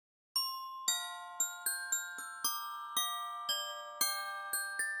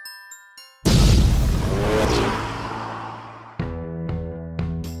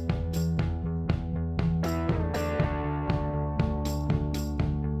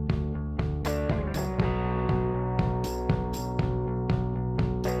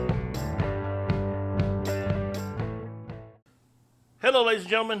Hello ladies and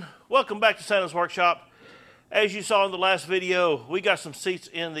gentlemen, welcome back to Santa's Workshop. As you saw in the last video, we got some seats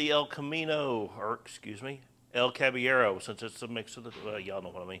in the El Camino, or excuse me, El Caballero, since it's a mix of the, y'all know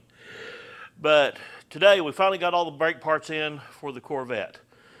what I mean. But today we finally got all the brake parts in for the Corvette.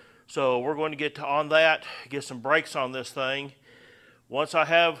 So we're going to get on that, get some brakes on this thing. Once I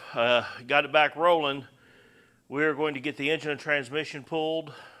have got it back rolling, we're going to get the engine and transmission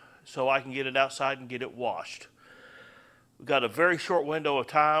pulled so I can get it outside and get it washed. We've got a very short window of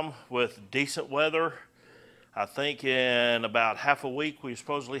time with decent weather. I think in about half a week we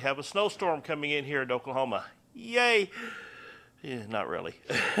supposedly have a snowstorm coming in here in Oklahoma. Yay! Yeah, not really.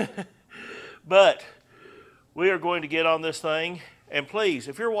 But we are going to get on this thing. And please,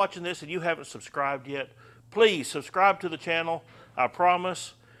 if you're watching this and you haven't subscribed yet, please subscribe to the channel. I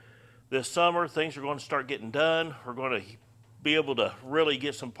promise this summer things are going to start getting done. We're going to be able to really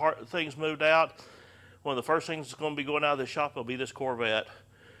get some things moved out. One of the first things that's going to be going out of the shop will be this Corvette.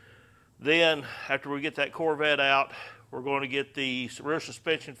 Then, after we get that Corvette out, we're going to get the rear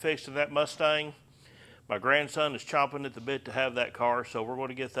suspension fixed in that Mustang. My grandson is chomping at the bit to have that car, so we're going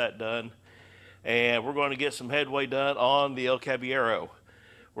to get that done. And we're going to get some headway done on the El Caballero.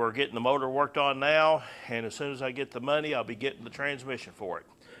 We're getting the motor worked on now, and as soon as I get the money, I'll be getting the transmission for it.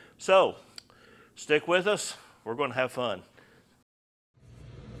 So, stick with us. We're going to have fun.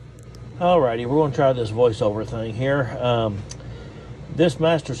 Alrighty, we're going to try this voiceover thing here. This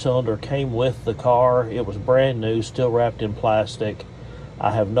master cylinder came with the car. It was brand new, still wrapped in plastic.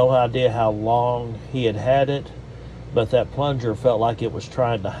 I have no idea how long he had it, but that plunger felt like it was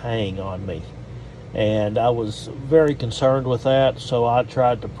trying to hang on me. And I was very concerned with that, so I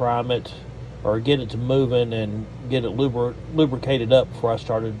tried to prime it or get it to moving and get it lubricated up before I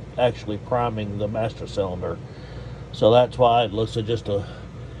started actually priming the master cylinder. So that's why it looks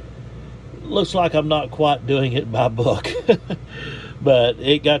looks like I'm not quite doing it by book. But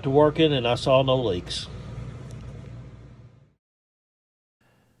it got to working and I saw no leaks.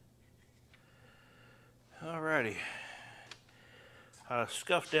 Alrighty. I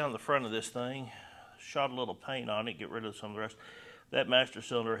scuffed down the front of this thing, shot a little paint on it, get rid of some of the rest. That master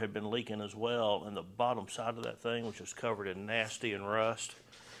cylinder had been leaking as well, and the bottom side of that thing, which was covered in nasty and rust.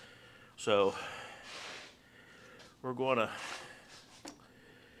 So we're going to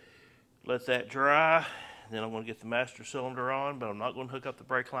let that dry. Then I'm going to get the master cylinder on, but I'm not going to hook up the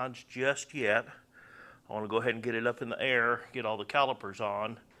brake lines just yet. I want to go ahead and get it up in the air, get all the calipers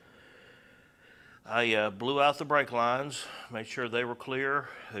on. I blew out the brake lines, made sure they were clear.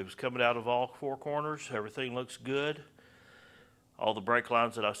 It was coming out of all four corners. Everything looks good. All the brake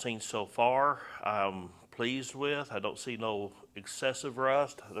lines that I've seen so far, I'm pleased with. I don't see no excessive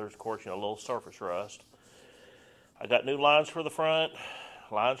rust. There's, of course, a little surface rust. I got new lines for the front,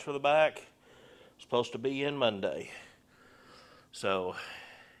 lines for the back. Supposed to be in Monday. So,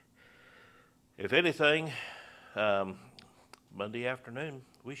 if anything, Monday afternoon,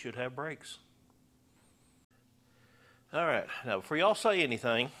 we should have brakes. Alright, now before y'all say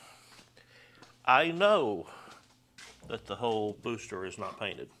anything, I know that the whole booster is not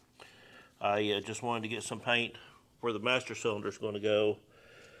painted. I just wanted to get some paint where the master cylinder is going to go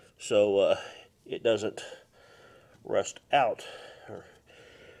so it doesn't rust out.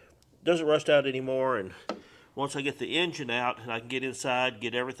 Doesn't rust out anymore, and once I get the engine out and I can get inside,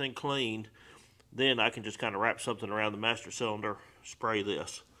 get everything cleaned, then I can just kind of wrap something around the master cylinder, spray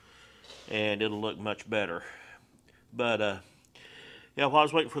this, and it'll look much better. But yeah, while I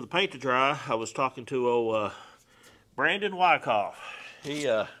was waiting for the paint to dry, I was talking to Brandon Wyckoff.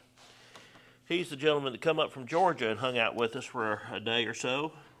 He's the gentleman that come up from Georgia and hung out with us for a day or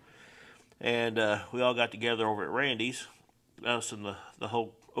so, and we all got together over at Randy's, us and the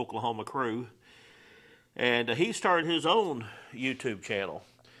whole Oklahoma crew, and he started his own YouTube channel.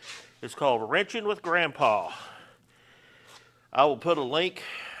 It's called Wrenching with Grandpa. I will put a link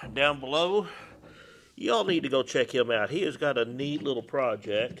down below. Y'all need to go check him out. He has got a neat little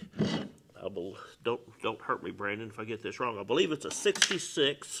project. Don't hurt me, Brandon, if I get this wrong. I believe it's a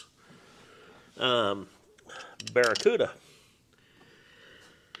 '66 Barracuda.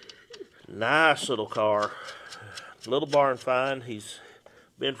 Nice little car, little barn find. He's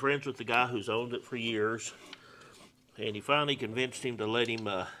been friends with the guy who's owned it for years, and he finally convinced him to let him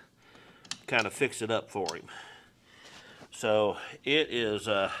kind of fix it up for him. So it is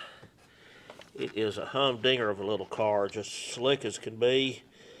a humdinger of a little car, just slick as can be,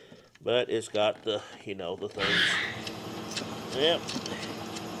 but it's got the the things. Yep.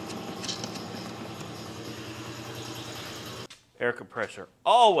 Air compressor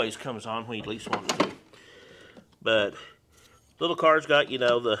always comes on when you least want it to, but little car's got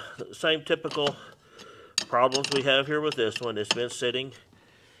the same typical problems we have here with this one, it's been sitting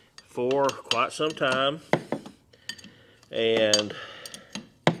for quite some time, and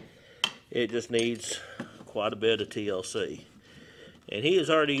it just needs quite a bit of TLC. And he is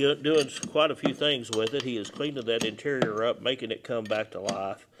already doing quite a few things with it. He is cleaning that interior up, making it come back to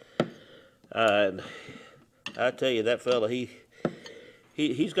life. And I tell you, that fella,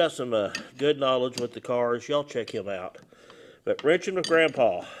 he's got some good knowledge with the cars. Y'all check him out. But wrenching with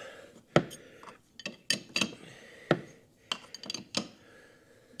Grandpa.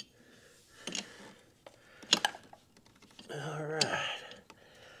 All right.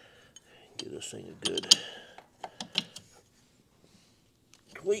 Give this thing a good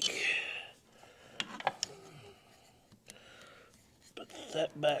tweak. Put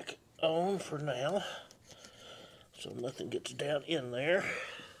that back on for now, so nothing gets down in there.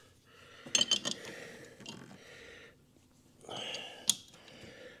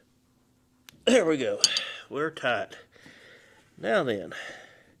 There we go. We're tight. Now then,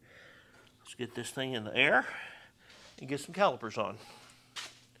 let's get this thing in the air and get some calipers on.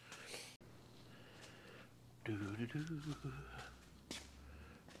 Doo-doo-doo.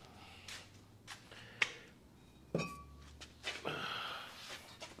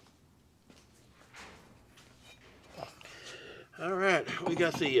 All right, we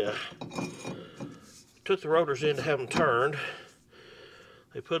got the, took the rotors in to have them turned.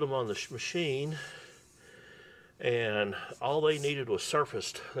 They put them on the machine, and all they needed was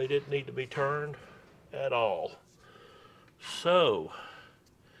surfaced. They didn't need to be turned at all. So,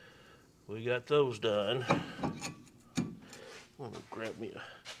 we got those done. I'm gonna grab me a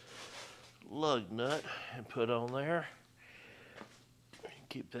lug nut and put on there.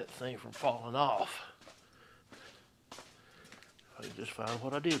 Keep that thing from falling off. I just found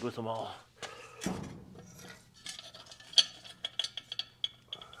what I did with them all.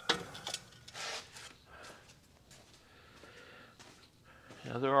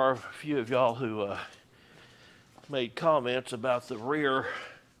 Now there are a few of y'all who made comments about the rear,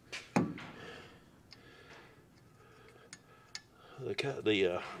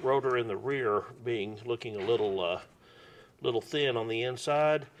 the rotor in the rear looking a little thin on the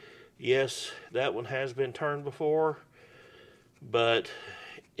inside. Yes, that one has been turned before, but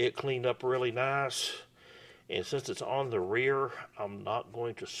it cleaned up really nice, and since it's on the rear, I'm not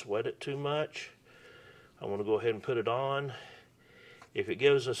going to sweat it too much. I'm going to go ahead and put it on. If it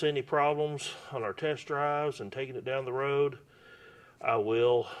gives us any problems on our test drives and taking it down the road, I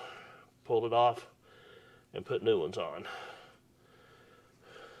will pull it off and put new ones on.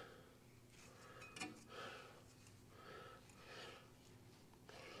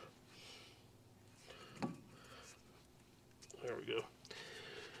 There we go.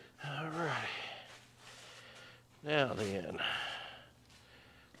 All right. Now then.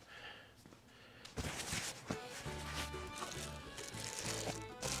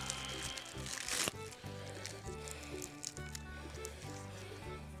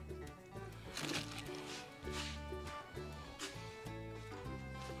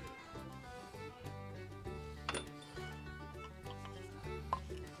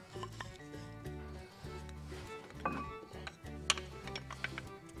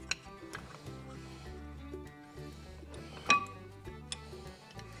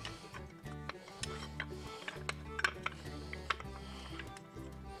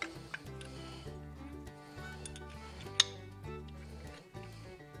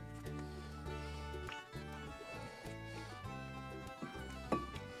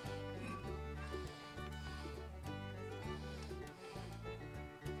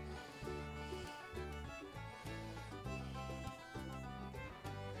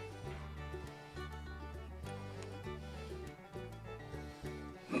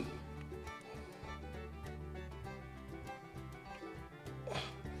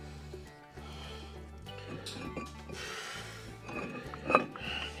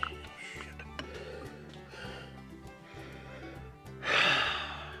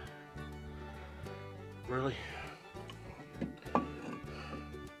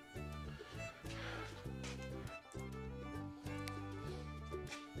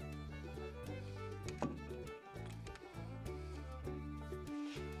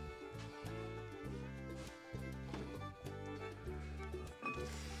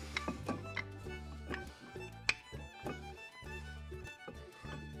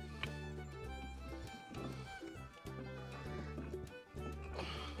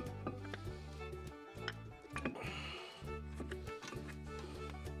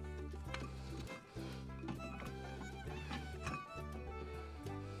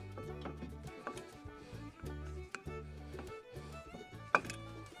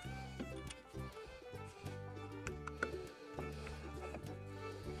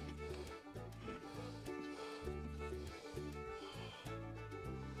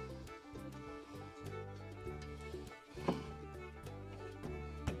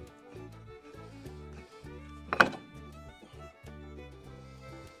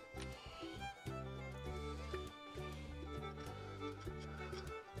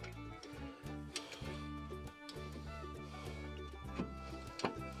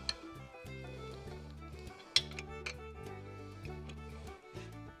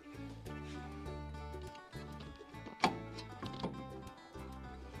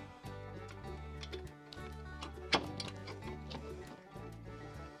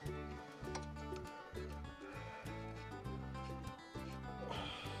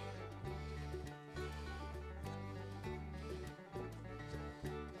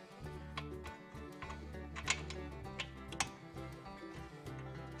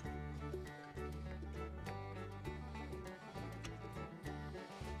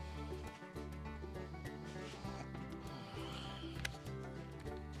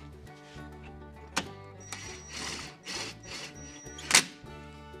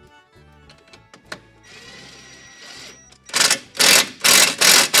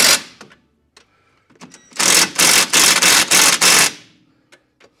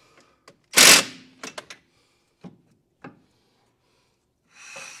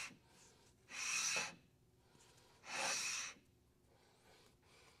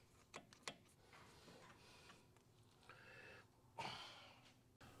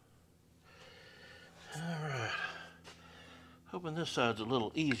 Hoping this side's a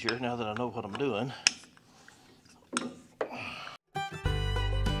little easier now that I know what I'm doing.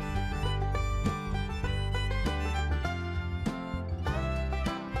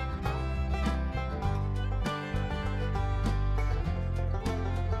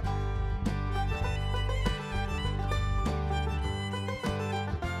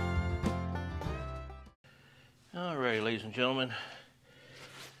 Alright, ladies and gentlemen,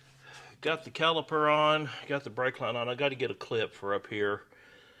 got the caliper on, got the brake line on. I got to get a clip for up here.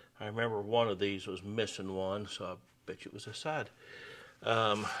 I remember one of these was missing one, so I bet you it was this side.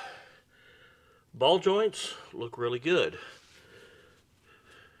 Ball joints look really good.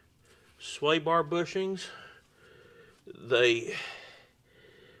 Sway bar bushings, they're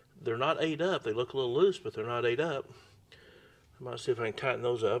not ate up. They look a little loose, but they're not ate up. I might see if I can tighten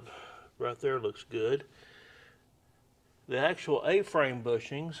those up. Right there looks good. The actual A-frame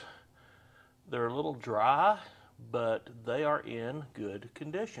bushings, they're a little dry, but they are in good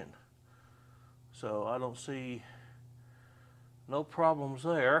condition. So I don't see no problems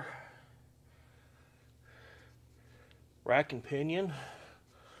there. Rack and pinion,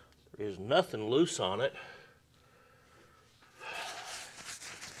 there is nothing loose on it.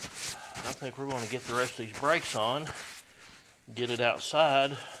 I think we're going to get the rest of these brakes on, get it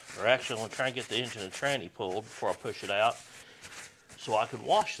outside, or actually I'm going to try and get the engine and tranny pulled before I push it out so I can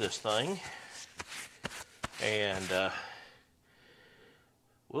wash this thing, and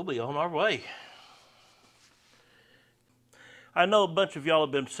we'll be on our way. I know a bunch of y'all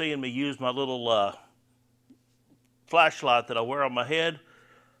have been seeing me use my little flashlight that I wear on my head.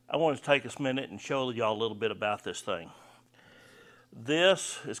 I wanted to take a minute and show y'all a little bit about this thing.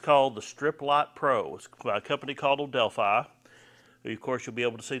 This is called the Strip Light Pro. It's by a company called Odelphi. Of course, you'll be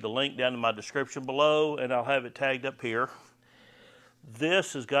able to see the link down in my description below, and I'll have it tagged up here.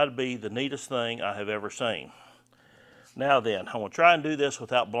 This has got to be the neatest thing I have ever seen. Now then, I'm going to try and do this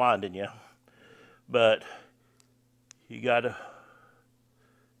without blinding you, but you got to...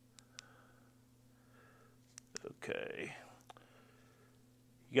 Okay.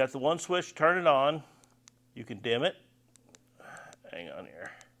 You got the one switch, turn it on. You can dim it. Hang on here.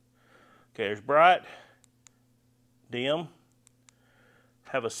 Okay, there's bright, dim.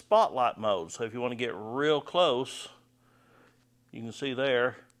 Have a spotlight mode, so if you want to get real close, you can see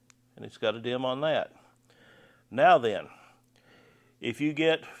there, and it's got a dim on that. Now then, if you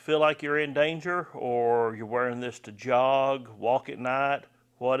feel like you're in danger, or you're wearing this to jog, walk at night,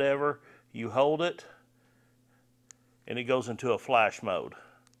 whatever, you hold it, and it goes into a flash mode.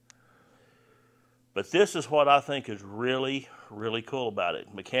 But this is what I think is really, really cool about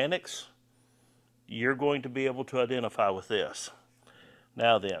it. Mechanics, you're going to be able to identify with this.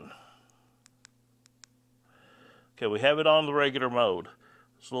 Now then, okay, we have it on the regular mode.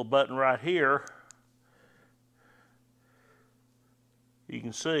 This little button right here, you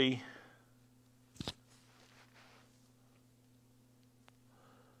can see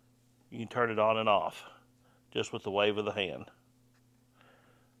you can turn it on and off just with the wave of the hand.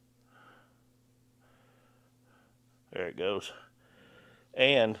 There it goes.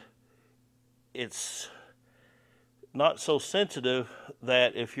 And it's not so sensitive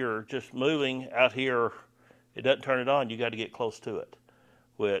that if you're just moving out here, it doesn't turn it on. You got to get close to it,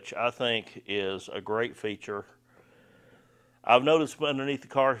 which I think is a great feature. I've noticed underneath the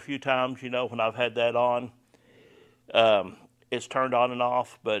car a few times, you know, when I've had that on, it's turned on and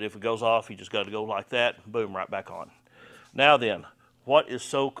off, but if it goes off, you just got to go like that, boom, right back on. Now then, what is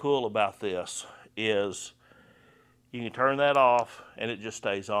so cool about this is you can turn that off and it just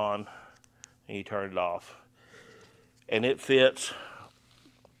stays on, and you turn it off. And it fits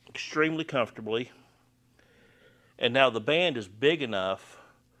extremely comfortably. And now the band is big enough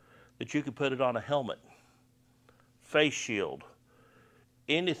that you can put it on a helmet, face shield,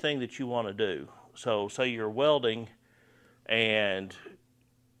 anything that you want to do. So say you're welding and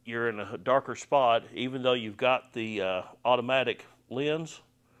you're in a darker spot, even though you've got the automatic lens,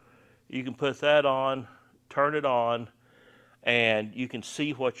 you can put that on, turn it on, and you can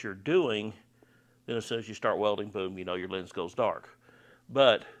see what you're doing. Then as soon as you start welding, boom, you know, your lens goes dark.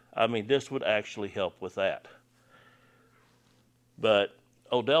 But, I mean, this would actually help with that. But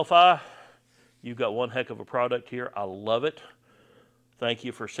Odelphi, you've got one heck of a product here. I love it. Thank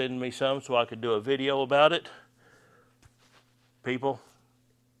you for sending me some so I could do a video about it. People,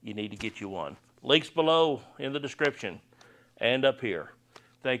 you need to get you one. Links below in the description and up here.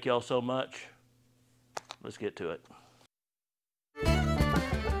 Thank y'all so much. Let's get to it.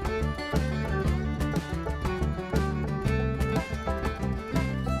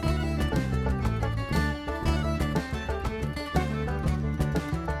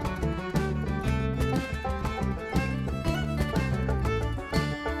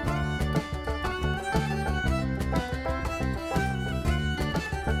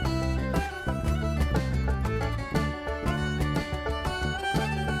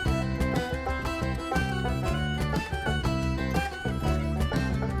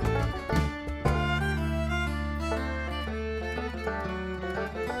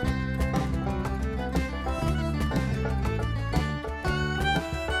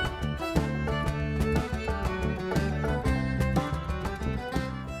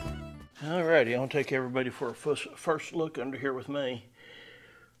 Alrighty, I'll take everybody for a first look under here with me.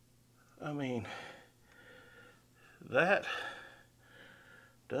 I mean, that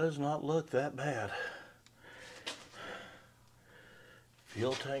does not look that bad.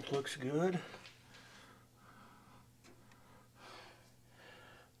 Fuel tank looks good.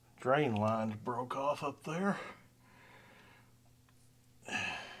 Drain lines broke off up there. I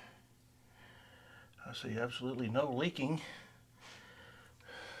see absolutely no leaking.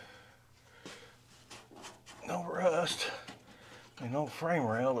 No rust. I know frame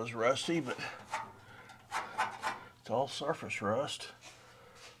rail is rusty, but it's all surface rust.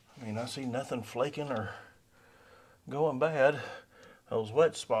 I mean, I see nothing flaking or going bad. Those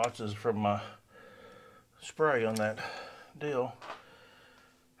wet spots is from my spray on that deal.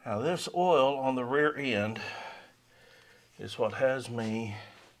 Now this oil on the rear end is what has me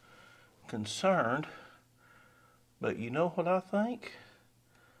concerned, but you know what I think?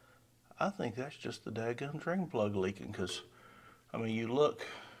 I think that's just the daggum drain plug leaking, because I mean, you look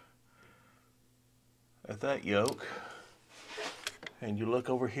at that yoke and you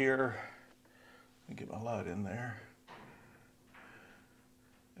look over here, let me get my light in there,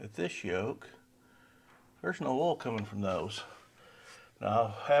 at this yoke, there's no oil coming from those.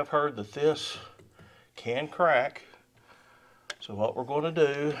 Now I have heard that this can crack, so what we're going to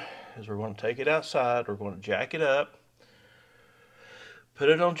do is we're going to take it outside, we're going to jack it up, put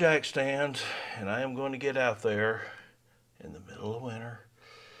it on jack stands, and I am going to get out there in the middle of winter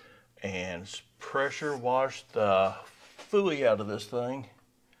and pressure wash the fooey out of this thing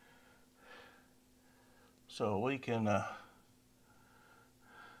so we can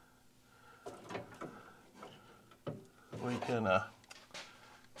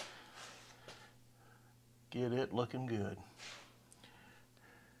get it looking good.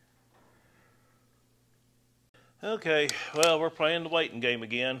 Okay, well, we're playing the waiting game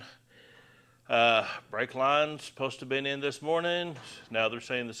again. Brake line's supposed to have been in this morning. Now they're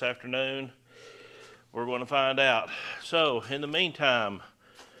saying this afternoon. We're going to find out. So, in the meantime,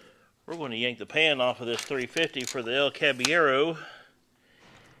 we're going to yank the pan off of this 350 for the El Caballero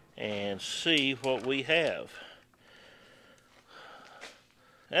and see what we have.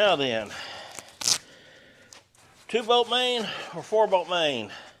 Now then, 2-bolt main or 4-bolt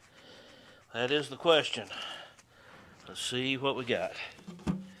main? That is the question. Let's see what we got.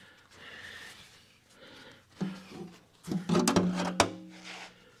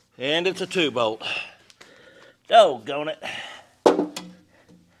 And it's a 2-bolt. Doggone it.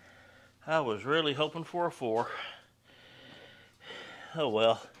 I was really hoping for a 4. Oh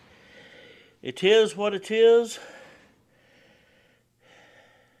well. It is what it is.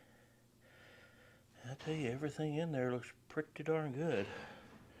 I tell you, everything in there looks pretty darn good.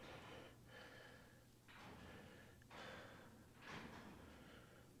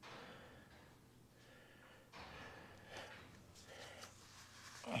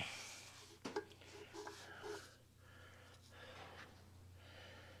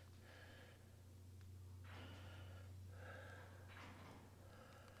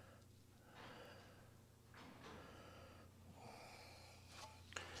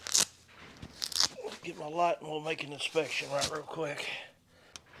 Get my light and we'll make an inspection right real quick.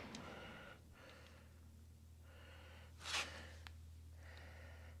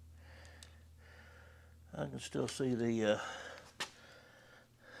 I can still see the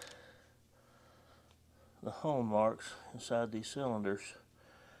hole marks inside these cylinders,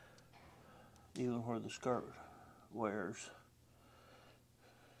 even where the skirt wears.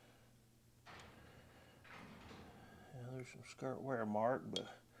 Yeah, there's some skirt wear mark, but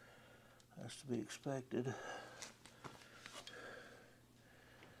that's to be expected.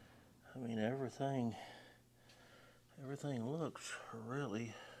 I mean, everything looks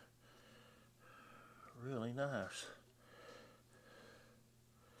really, really nice.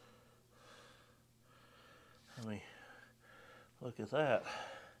 I mean, look at that.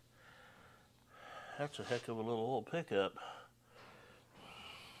 That's a heck of a little old pickup.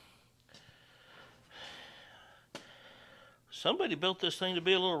 Somebody built this thing to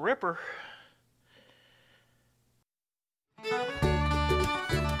be a little ripper.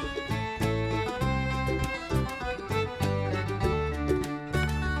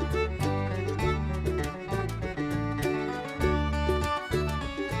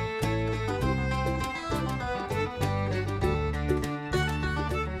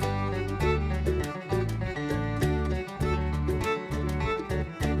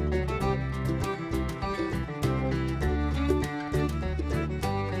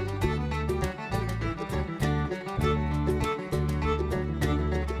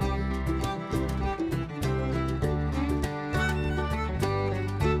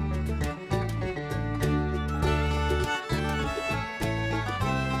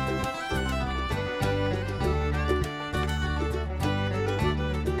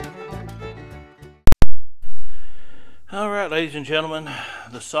 All right, ladies and gentlemen,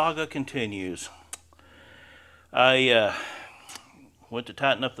 the saga continues. I went to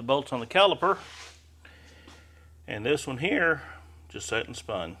tighten up the bolts on the caliper, and this one here just sat and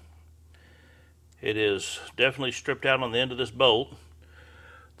spun. It is definitely stripped out on the end of this bolt.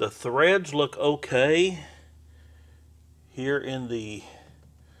 The threads look okay here in the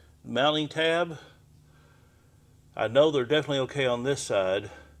mounting tab. I know they're definitely okay on this side,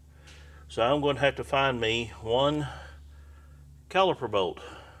 so I'm going to have to find me one caliper bolt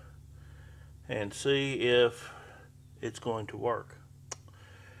and see if it's going to work,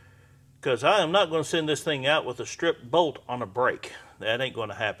 because I am not going to send this thing out with a stripped bolt on a brake. That ain't going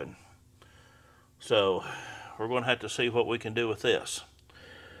to happen. So we're going to have to see what we can do with this.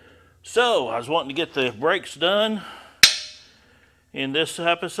 So I was wanting to get the brakes done in this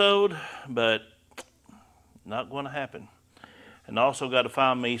episode, but not going to happen. And also got to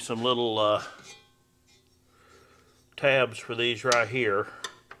find me some little tabs for these right here,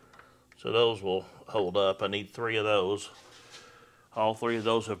 so those will hold up. I need 3 of those. All 3 of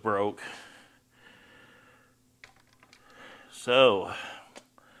those have broke. So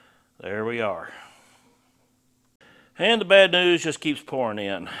there we are. And the bad news just keeps pouring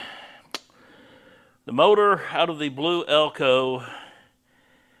in. The motor out of the blue Elco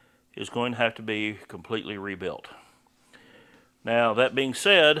is going to have to be completely rebuilt. Now, that being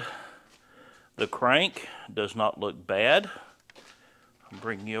said, the crank does not look bad. I'm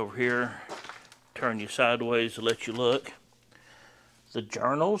bringing you over here, turn you sideways to let you look. The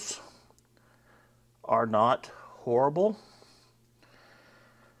journals are not horrible,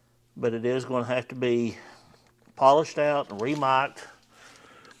 but it is going to have to be polished out and remarked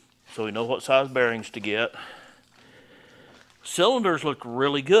so we know what size bearings to get. Cylinders look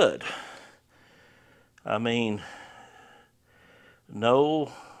really good. I mean,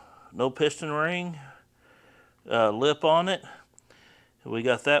 no piston ring lip on it. We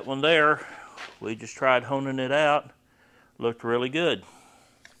got that one there. We just tried honing it out. Looked really good.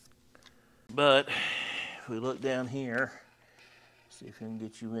 But if we look down here, see if we can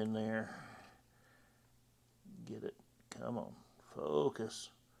get you in there. Get it. Come on. Focus.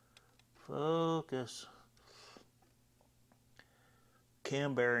 Focus.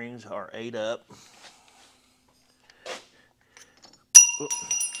 Cam bearings are 8 up.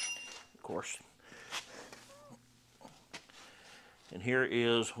 Of course. And here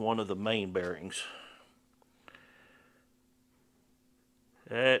is one of the main bearings.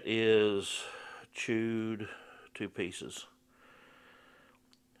 That is chewed to pieces.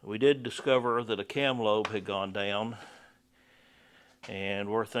 We did discover that a cam lobe had gone down, and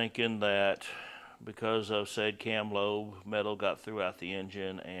we're thinking that because of said cam lobe, metal got throughout the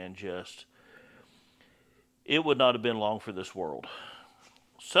engine and just, it would not have been long for this world.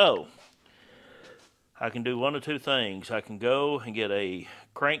 So I can do one of 2 things. I can go and get a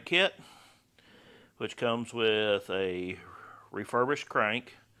crank kit, which comes with a refurbished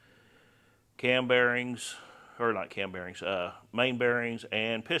crank, cam bearings, or not cam bearings, main bearings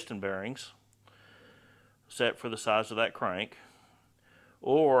and piston bearings set for the size of that crank.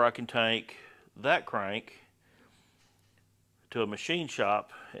 Or I can take that crank to a machine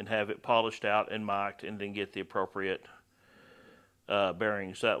shop and have it polished out and marked, and then get the appropriate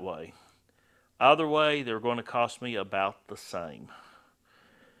bearings that way. Either way, they're going to cost me about the same.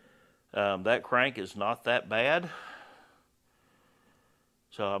 That crank is not that bad,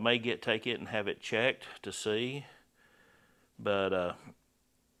 so I may take it and have it checked to see, but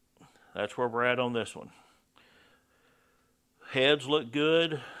that's where we're at on this one. Heads look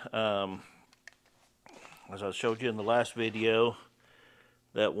good. As I showed you in the last video,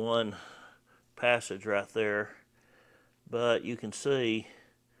 that one passage right there, but you can see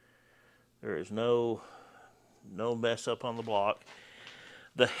there is no mess up on the block.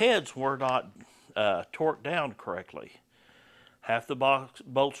 The heads were not torqued down correctly. Half the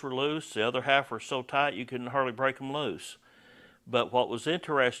bolts were loose, the other half were so tight you couldn't hardly break them loose. But what was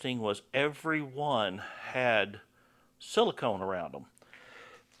interesting was every one had silicone around them.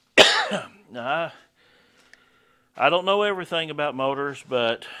 Now, I don't know everything about motors,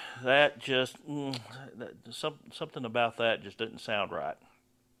 but that just, something about that just didn't sound right.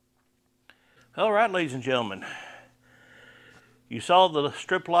 All right, ladies and gentlemen, you saw the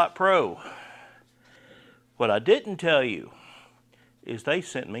Strip Lot Pro. What I didn't tell you is they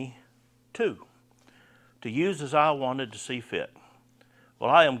sent me 2 to use as I wanted to see fit. Well,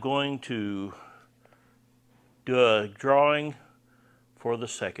 I am going to do a drawing for the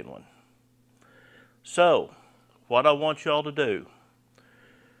second one. So, what I want y'all to do,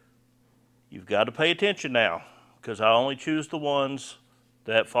 you've got to pay attention now, because I only choose the ones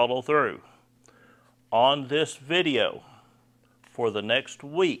that follow through. on this video for the next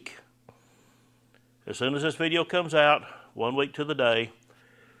week. As soon as this video comes out, 1 week to the day,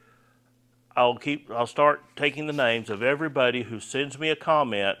 I'll start taking the names of everybody who sends me a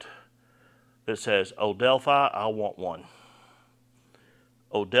comment that says, Odelphi, I want one.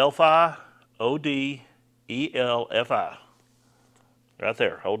 Odelphi, O-D-E-L-F-I. Right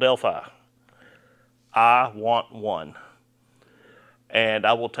there, Odelphi. I want one. And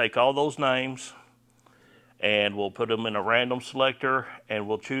I will take all those names and we'll put them in a random selector and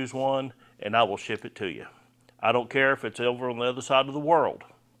we'll choose one and I will ship it to you. I don't care if it's over on the other side of the world.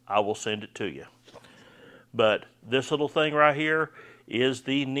 I will send it to you. But this little thing right here is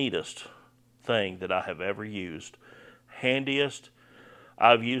the neatest thing that I have ever used. Handiest.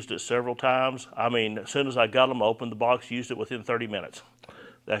 I've used it several times. I mean, as soon as I got them, I opened the box, used it within 30 minutes.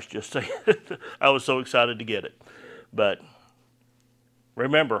 That's just, I was so excited to get it. But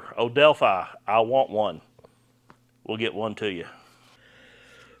remember, Odelphi, I want one. We'll get one to you.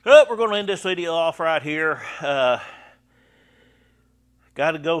 Well, we're going to end this video off right here.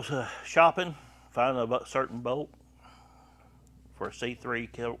 Got to go shopping, find a certain bolt for a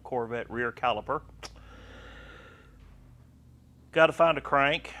C-3 Corvette rear caliper. Got to find a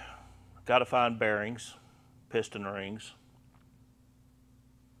crank. Got to find bearings, piston rings.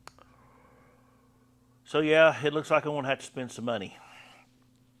 So yeah, it looks like I'm going to have to spend some money.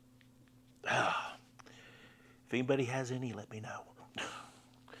 If anybody has any, let me know.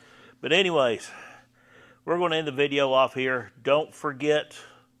 But anyways, we're going to end the video off here. Don't forget,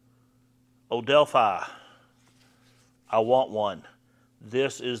 Odelphi, I want one.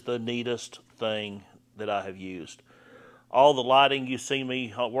 This is the neatest thing that I have used. All the lighting you see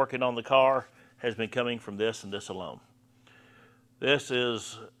me working on the car has been coming from this and this alone. This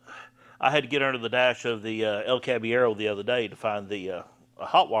is, I had to get under the dash of the El Caballero the other day to find the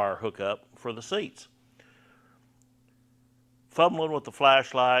hot wire hookup for the seats. Fumbling with the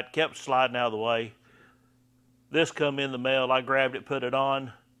flashlight, kept sliding out of the way. This come in the mail, I grabbed it, put it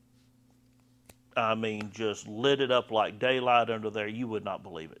on. I mean, just lit it up like daylight under there. You would not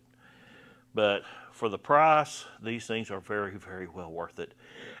believe it. But for the price, these things are very, very well worth it.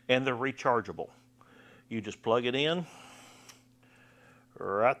 And they're rechargeable. You just plug it in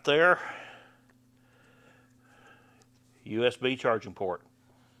right there. USB charging port.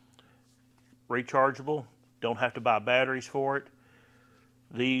 Rechargeable. Don't have to buy batteries for it.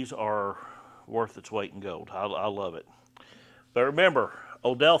 These are worth its weight in gold. I love it. But remember,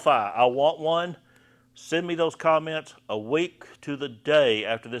 Odelphi, I want one. Send me those comments a week to the day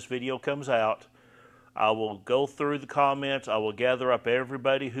after this video comes out. I will go through the comments. I will gather up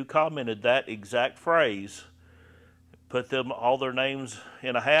everybody who commented that exact phrase, put them all their names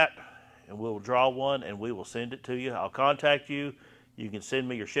in a hat, and we'll draw one and we will send it to you. I'll contact you. You can send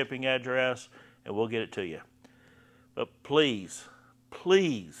me your shipping address and we'll get it to you. But please,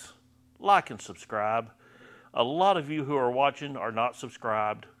 please like and subscribe. A lot of you who are watching are not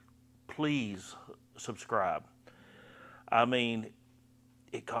subscribed. Please subscribe. I mean,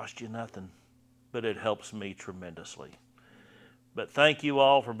 it costs you nothing, but it helps me tremendously. But thank you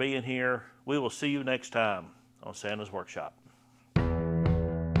all for being here. We will see you next time on Santa's Workshop.